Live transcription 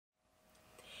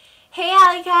Hey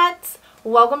AllyCats!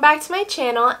 Welcome back to my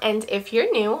channel, and if you're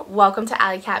new, welcome to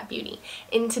AllyCat Beauty.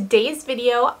 In today's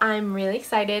video, I'm really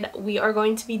excited. We are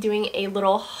going to be doing a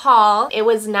little haul. It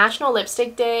was National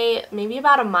Lipstick Day maybe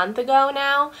about a month ago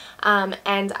now,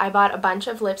 and I bought a bunch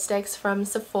of lipsticks from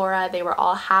Sephora. They were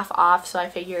all half off, so I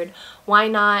figured why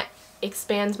not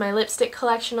expand my lipstick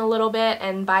collection a little bit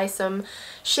and buy some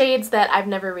shades that I've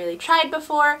never really tried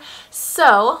before.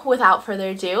 So without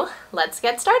further ado, let's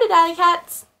get started,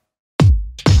 AllyCats!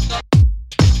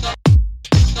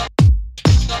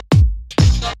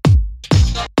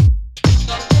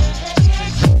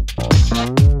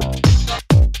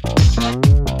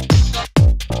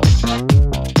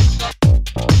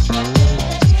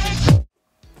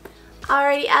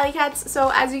 Alrighty, AllyCats,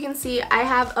 so as you can see, I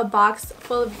have a box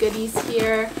full of goodies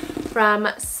here from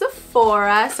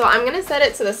Sephora. So I'm going to set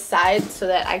it to the side so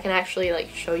that I can actually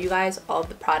show you guys all of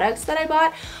the products that I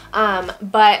bought.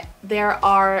 But there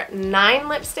are 9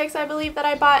 lipsticks I believe that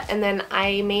I bought, and then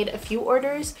I made a few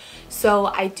orders, so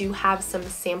I do have some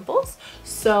samples.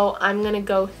 So I'm going to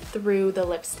go through the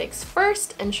lipsticks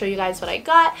first and show you guys what I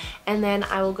got, and then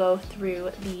I will go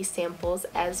through the samples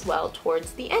as well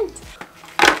towards the end.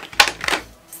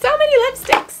 So many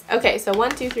lipsticks. Okay, so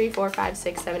 1, 2, 3, 4, 5,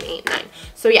 6, 7, 8, 9.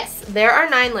 So yes, there are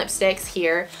 9 lipsticks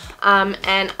here,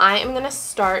 and I am gonna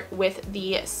start with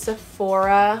the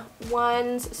Sephora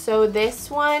ones. So this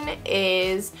one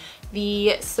is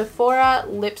the Sephora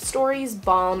Lip Stories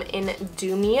Balm in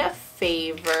Do Me a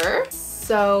Favor.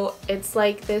 So it's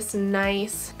like this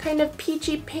nice kind of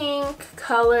peachy pink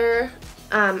color.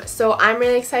 So I'm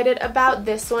really excited about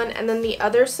this one. And then the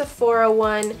other Sephora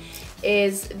one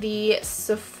is the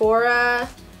Sephora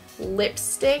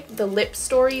lipstick, the Lip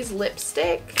Stories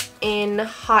lipstick in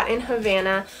Hot in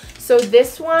Havana. So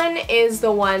this one is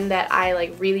the one that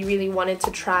I really wanted to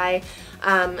try.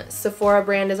 Sephora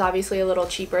brand is obviously a little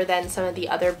cheaper than some of the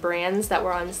other brands that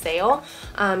were on sale.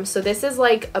 So this is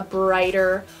like a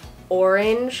brighter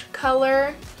orange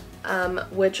color,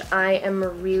 which I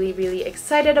am really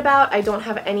excited about. I don't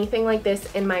have anything like this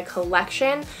in my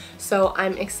collection, so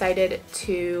I'm excited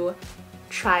to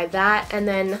try that. And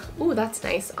then, ooh, that's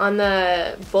nice. On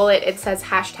the bullet it says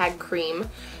 #cream,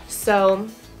 so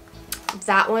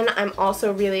that one I'm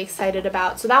also really excited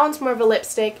about. So that one's more of a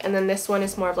lipstick, and then this one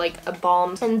is more of like a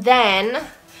balm. And then,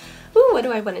 ooh, what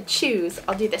do I want to choose?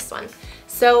 I'll do this one.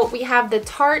 So we have the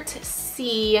Tarte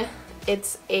C.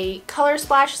 It's a Color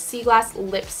Splash Seaglass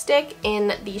lipstick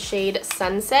in the shade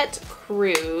Sunset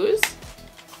Cruise.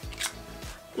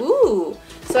 Ooh,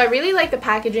 so I really like the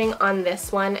packaging on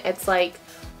this one. It's like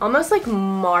almost like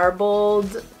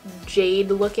marbled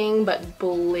jade looking, but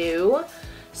blue.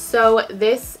 So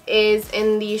this is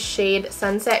in the shade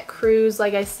Sunset Cruise,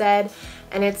 like I said,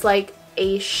 and it's like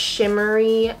a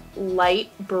shimmery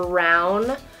light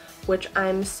brown, which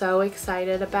I'm so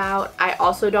excited about. I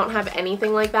also don't have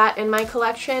anything like that in my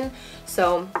collection,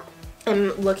 so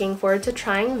I'm looking forward to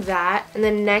trying that. And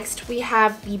then next we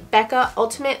have the BECCA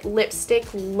Ultimate Lipstick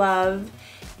Love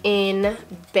in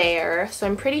Bare. So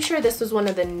I'm pretty sure this was one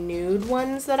of the nude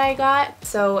ones that I got.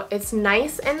 So it's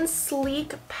nice and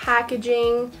sleek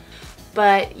packaging.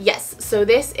 But yes, so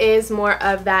this is more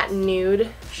of that nude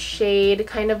shade,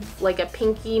 kind of like a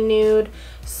pinky nude.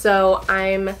 So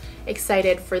I'm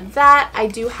excited for that. I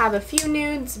do have a few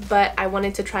nudes, but I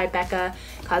wanted to try BECCA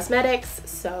Cosmetics,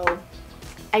 so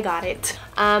I got it.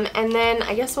 And then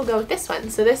I guess we'll go with this one.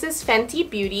 So this is Fenty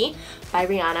Beauty by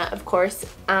Rihanna, of course.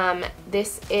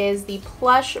 This is the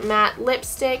Plush Matte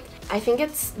Lipstick. I think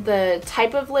it's the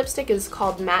type of lipstick is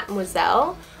called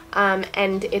Mattemoiselle,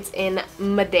 and it's in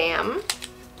Madame.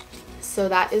 So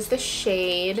that is the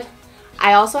shade.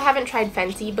 I also haven't tried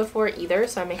Fenty before either,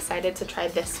 so I'm excited to try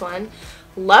this one.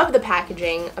 Love the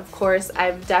packaging. Of course,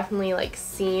 I've definitely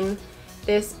seen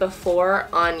this before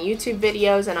on YouTube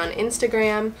videos and on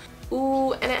Instagram.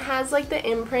 Ooh, and it has like the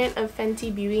imprint of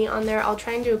Fenty Beauty on there. I'll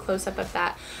try and do a close-up of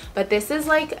that. But this is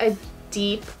like a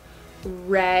deep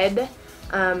red,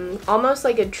 almost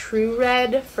like a true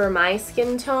red for my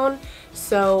skin tone.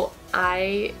 So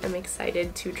I am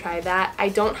excited to try that. I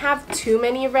don't have too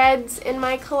many reds in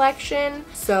my collection,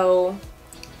 so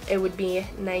it would be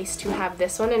nice to have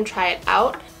this one and try it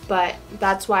out, but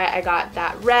that's why I got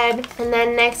that red. And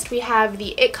then next we have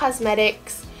the IT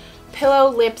Cosmetics Pillow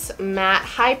Lips Matte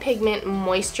High Pigment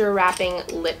Moisture Wrapping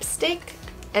Lipstick,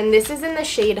 and this is in the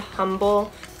shade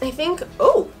Humble. I think,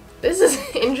 oh, this is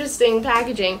interesting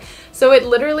packaging. So it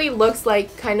literally looks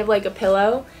like kind of like a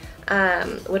pillow,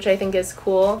 which I think is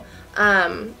cool.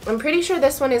 I'm pretty sure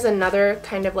this one is another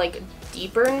kind of like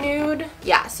deeper nude.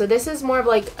 Yeah, so this is more of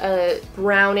like a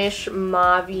brownish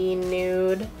mauve-y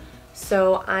nude.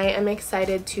 So I am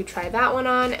excited to try that one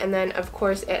on, and then of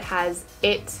course it has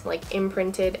it like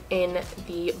imprinted in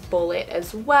the bullet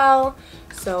as well.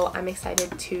 So I'm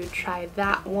excited to try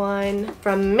that one.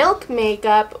 From Milk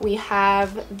Makeup, we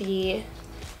have the,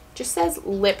 just says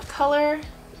lip color,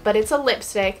 but it's a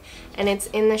lipstick and it's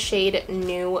in the shade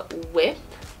New Whip.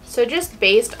 So just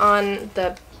based on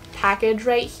the package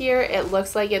right here, it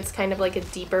looks like it's kind of like a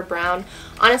deeper brown.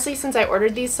 Honestly, since I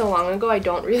ordered these so long ago, I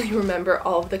don't really remember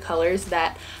all of the colors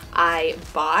that I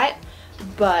bought,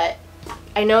 but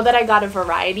I know that I got a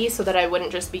variety so that I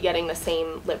wouldn't just be getting the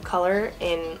same lip color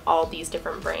in all these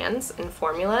different brands and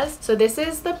formulas. So this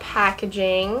is the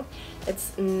packaging.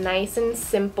 It's nice and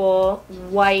simple,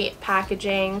 white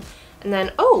packaging, and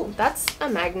then, oh, that's a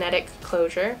magnetic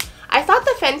closure. I thought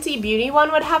the Fenty Beauty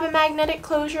one would have a magnetic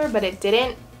closure, but it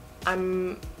didn't.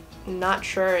 I'm not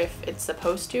sure if it's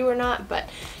supposed to or not, but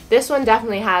this one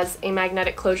definitely has a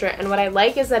magnetic closure. And what I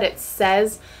like is that it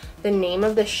says the name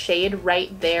of the shade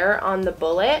right there on the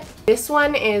bullet. This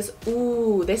one is,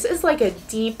 ooh, this is like a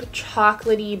deep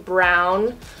chocolatey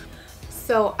brown.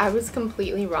 So I was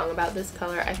completely wrong about this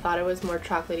color. I thought it was more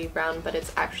chocolatey brown, but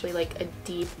it's actually like a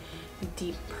deep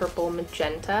purple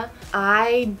magenta.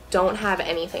 I don't have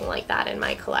anything like that in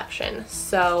my collection,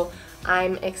 so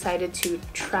I'm excited to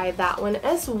try that one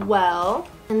as well.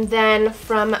 And then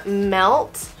from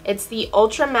Melt, it's the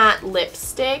Ultra Matte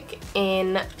Lipstick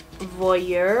in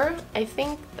Voyeur, I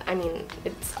think. I mean,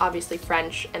 it's obviously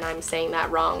French and I'm saying that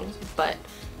wrong, but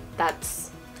that's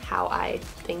how I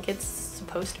think it's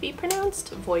supposed to be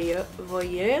pronounced.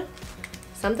 Voyeur.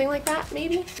 Something like that,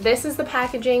 maybe. This is the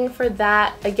packaging for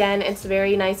that. Again, it's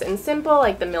very nice and simple,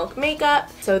 like the Milk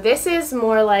Makeup. So this is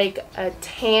more like a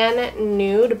tan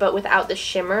nude, but without the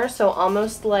shimmer. So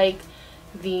almost like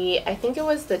the, I think it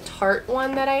was the Tarte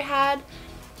one that I had.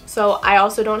 So I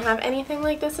also don't have anything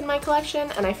like this in my collection,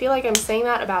 and I feel like I'm saying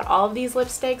that about all of these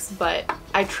lipsticks, but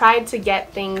I tried to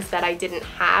get things that I didn't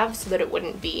have so that it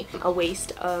wouldn't be a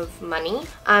waste of money.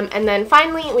 And then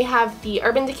finally we have the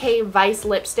Urban Decay Vice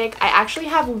Lipstick. I actually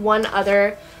have one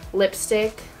other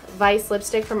lipstick, Vice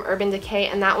lipstick from Urban Decay,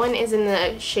 and that one is in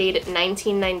the shade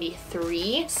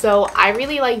 1993. So I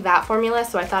really like that formula,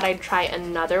 so I thought I'd try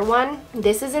another one.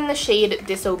 This is in the shade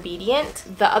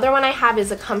Disobedient. The other one I have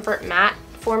is a Comfort Matte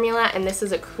formula, and this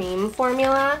is a cream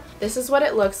formula. This is what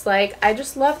it looks like. I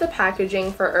just love the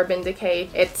packaging for Urban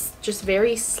Decay. It's just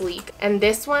very sleek. And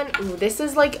this one, ooh, this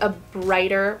is like a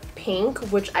brighter pink,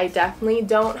 which I definitely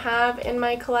don't have in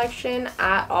my collection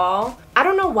at all. I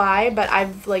don't know why, but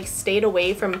I've like stayed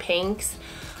away from pinks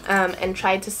and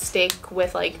tried to stick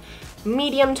with like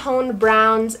medium toned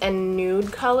browns and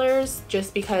nude colors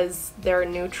just because they're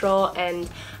neutral and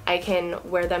I can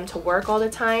wear them to work all the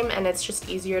time and it's just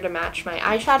easier to match my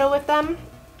eyeshadow with them.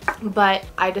 But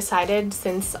I decided,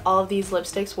 since all of these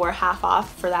lipsticks were half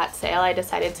off for that sale, I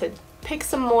decided to pick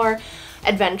some more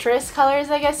adventurous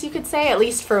colors, I guess you could say, at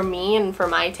least for me and for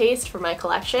my taste, for my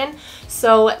collection.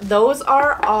 So those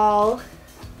are all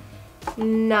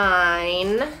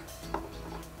 9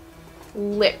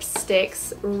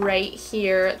 lipsticks right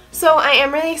here. So I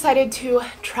am really excited to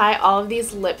try all of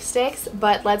these lipsticks,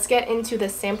 but let's get into the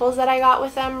samples that I got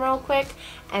with them real quick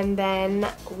and then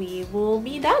we will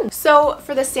be done. So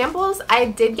for the samples, I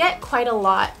did get quite a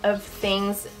lot of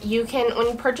things. You can, when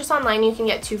you purchase online, you can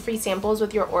get 2 free samples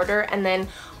with your order, and then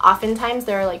oftentimes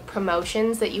there are like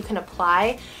promotions that you can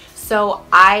apply. So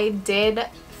I did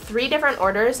 3 different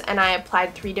orders and I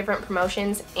applied 3 different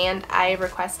promotions, and I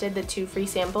requested the 2 free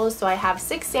samples. So I have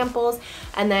 6 samples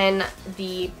and then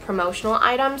the promotional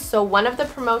items. So one of the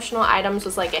promotional items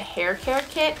was like a hair care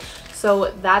kit.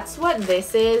 So that's what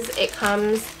this is. It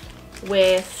comes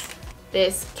with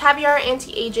this Caviar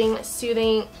Anti-Aging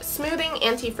Smoothing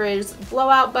Anti-Frizz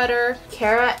Blowout Butter,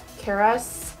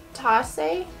 Kerastase.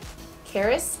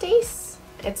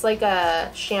 It's like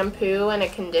a shampoo and a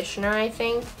conditioner, I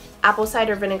think. Apple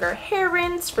cider vinegar hair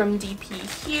rinse from DP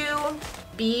Hue.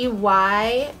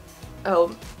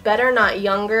 Better Not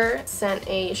Younger sent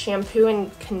a shampoo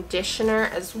and conditioner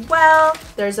as well.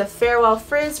 There's a Farewell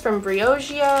Frizz from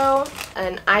Briogeo,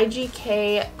 an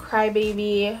IGK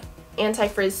Crybaby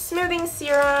Anti-Frizz Smoothing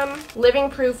Serum, Living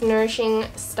Proof Nourishing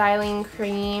Styling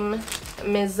Cream,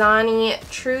 Mizani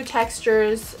True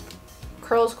Textures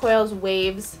Curls, Coils,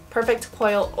 Waves Perfect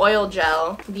Coil Oil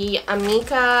Gel, the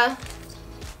Amika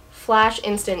Flash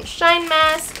Instant Shine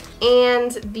Mask,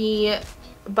 and the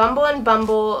Bumble and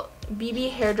Bumble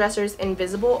BB Hairdresser's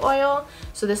Invisible Oil.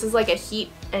 So this is like a heat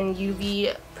and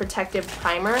UV protective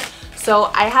primer. So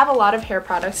I have a lot of hair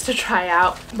products to try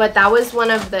out, but that was one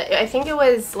of the, I think it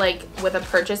was like with a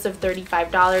purchase of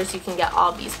 $35 you can get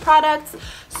all of these products.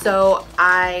 So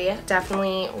I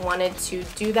definitely wanted to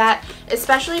do that,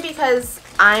 especially because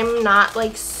I'm not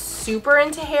like super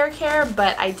into hair care,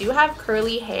 but I do have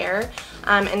curly hair.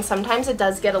 And sometimes it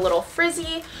does get a little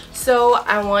frizzy, so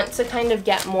I want to kind of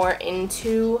get more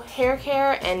into hair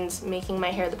care and making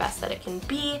my hair the best that it can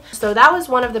be. So that was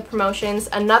one of the promotions.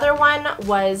 Another one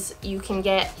was you can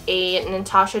get a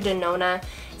Natasha Denona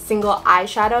single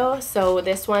eyeshadow. So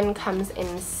this one comes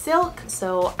in silk,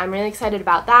 so I'm really excited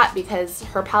about that because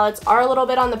her palettes are a little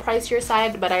bit on the pricier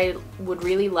side, but I would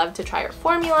really love to try her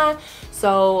formula,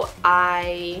 so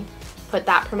I put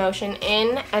that promotion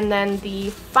in. And then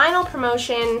the final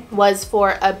promotion was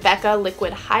for a BECCA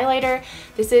liquid highlighter.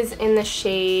 This is in the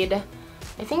shade,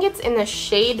 I think it's in the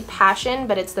shade Passion,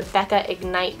 but it's the BECCA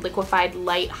Ignite Liquefied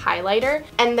Light Highlighter.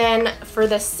 And then for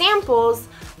the samples,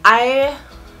 I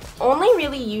only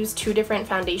really used 2 different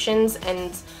foundations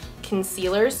and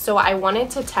concealers, so I wanted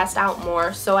to test out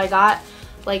more. So I got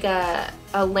like a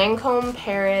Lancome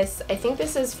Paris, I think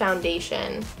this is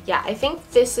foundation. Yeah, I think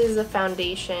this is a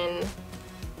foundation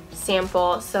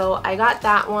sample, so I got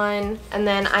that one. And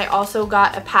then I also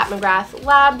got a Pat McGrath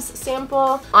Labs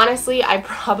sample. Honestly, I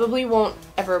probably won't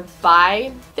ever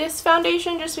buy this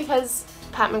foundation just because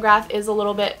Pat McGrath is a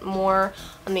little bit more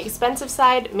on the expensive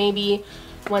side. Maybe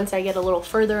once I get a little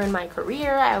further in my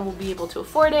career, I will be able to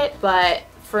afford it, but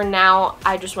for now,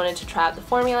 I just wanted to try out the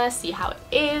formula, see how it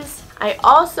is. I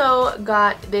also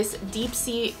got this Deep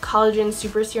Sea Collagen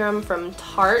Super Serum from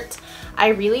Tarte. I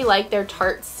really like their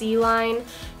Tarte C line,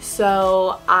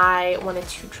 so I wanted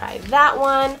to try that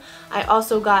one. I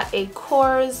also got a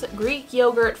Coors Greek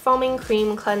Yogurt Foaming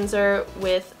Cream Cleanser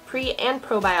with pre and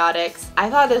probiotics. I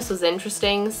thought this was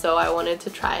interesting, so I wanted to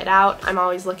try it out. I'm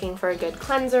always looking for a good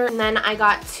cleanser. And then I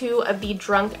got 2 of the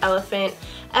Drunk Elephant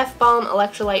F-Balm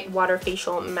Electrolyte Water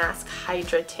Facial Mask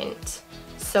Hydra Tint.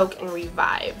 Soak and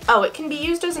Revive. Oh, it can be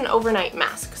used as an overnight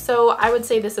mask, so I would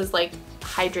say this is like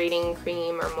hydrating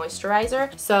cream or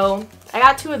moisturizer. So I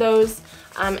got 2 of those.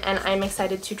 And I'm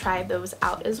excited to try those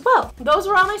out as well. Those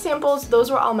were all my samples.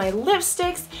 Those were all my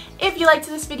lipsticks. If you liked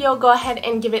this video, go ahead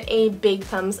and give it a big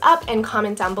thumbs up and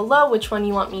comment down below which one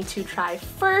you want me to try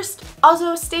first.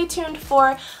 Also, stay tuned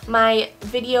for my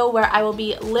video where I will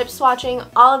be lip swatching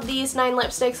all of these 9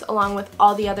 lipsticks along with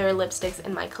all the other lipsticks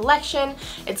in my collection.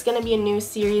 It's going to be a new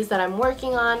series that I'm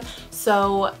working on,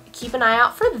 so keep an eye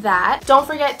out for that. Don't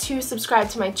forget to subscribe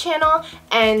to my channel,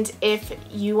 and if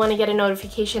you want to get a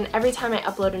notification every time I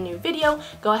upload a new video,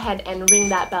 go ahead and ring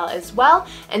that bell as well.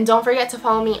 And don't forget to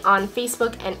follow me on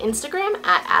Facebook and Instagram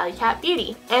at AllyCat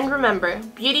Beauty. And remember,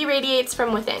 beauty radiates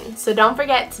from within, so don't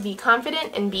forget to be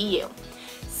confident and be you.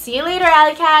 See you later,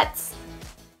 AllyCats!